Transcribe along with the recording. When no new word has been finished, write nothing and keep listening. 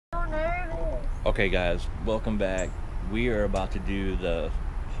Okay guys, welcome back. We are about to do the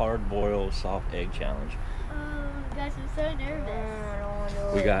hard-boiled soft egg challenge. Guys, I'm so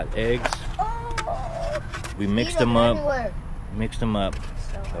nervous. We got eggs. We mixed them up.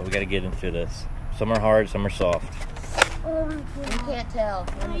 So we got to get into this. Some are hard, some are soft. You can't tell.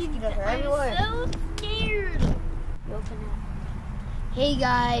 The mosquitoes are everywhere. I'm so scared. Hey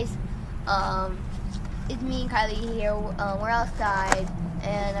guys, it's me and Kylie here. We're outside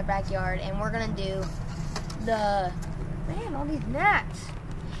in our backyard, and we're gonna do the all these gnats,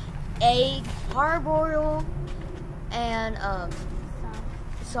 egg, hard boil, and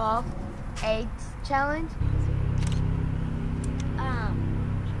soft eggs challenge.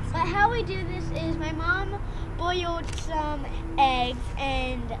 But how we do this is my mom boiled some eggs,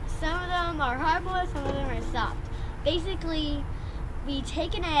 and some of them are hard boiled, some of them are soft. Basically, we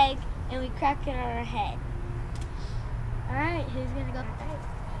take an egg and we crack it on our head. Alright, who's gonna go first?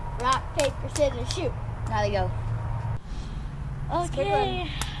 Rock, paper, scissors, shoot. Kylie, go.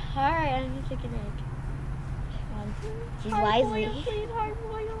 Okay. Alright, I'm gonna take an egg. She's Hard wisely. boiled, please, hard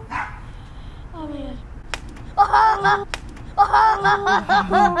boiled. Oh my gosh.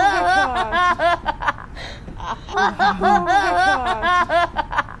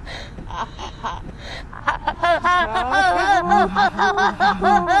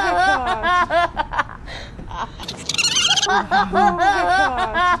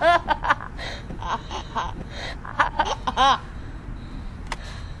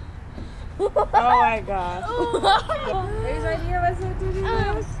 Oh my gosh. Whose idea was it to do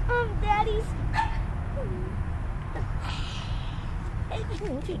this? Daddy's.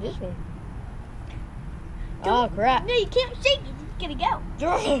 What's this one? Oh crap. No, you can't shake it. You gotta go.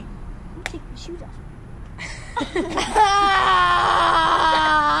 Take my shoes off.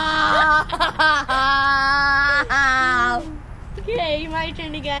 Okay, my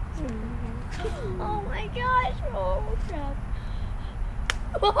turn again. Oh my gosh. Oh crap.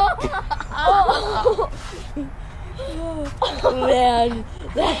 Oh man,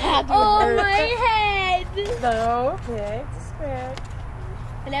 that had to Oh hurt. my head. No, pick the square.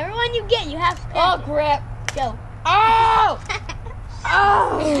 Whatever one you get, you have to pick. Oh crap. Go. Oh!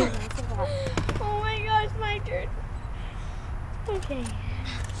 Oh! Oh my gosh, my turn. Okay.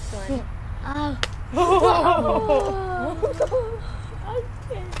 Oh.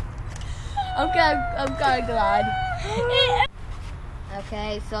 Okay. I'm kind of glad.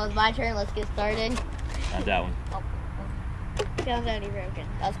 Okay, so it's my turn. Let's get started. Not that one. Sounds already broken.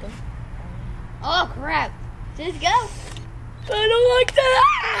 That's good. Oh crap! Just go. I don't like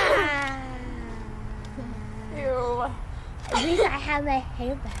that. Ew. At least I have my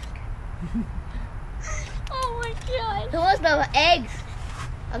hair back. Oh my god. Who wants some eggs?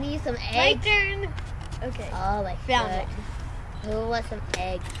 I'll give you some My eggs. turn. Okay. Oh, like Found that. it. Who wants some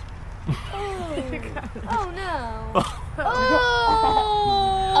eggs? Oh no.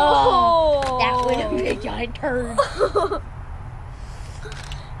 Oh, that would have been a giant turd.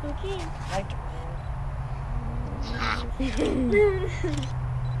 Okay.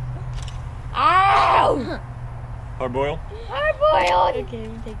 Ow! Hard boil? Hard boiled. Okay,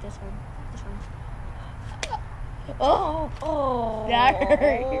 let me take this one. This one. Oh, that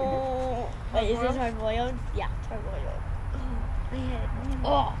hurt. Wait, is this hard boiled? Yeah, it's hard boiled. My head.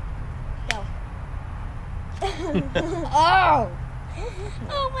 Oh, Go. oh.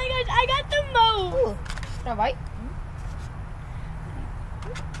 Oh my gosh, I got the most. Ooh. All right.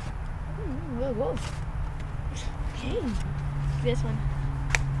 Whoa. Okay. This one.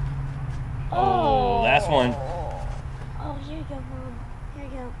 Oh, last one. Oh, here you go, Mom. Here you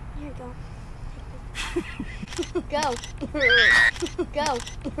go. Here you go. Go. Go.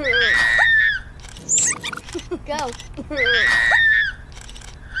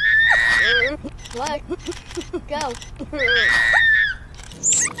 Go. What? Go.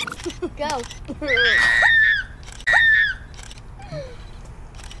 Go.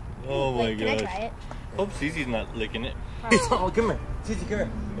 Oh my Wait, can I gosh. try it? Hope Cece's not licking it. It's on, come here. Cece, come here.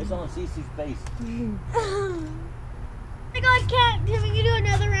 It's on Cece's face. Oh my god, Cat, can we do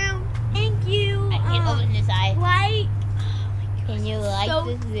another round? Thank you. I can't open this eye. Like, Can you like So-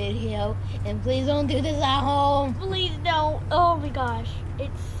 this video? And please don't do this at home. please don't. Oh my gosh,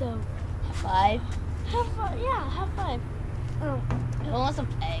 it's so. 5. Have fun. Yeah, have fun. I want some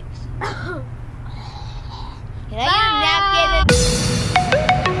eggs. Bye. Can I get a napkin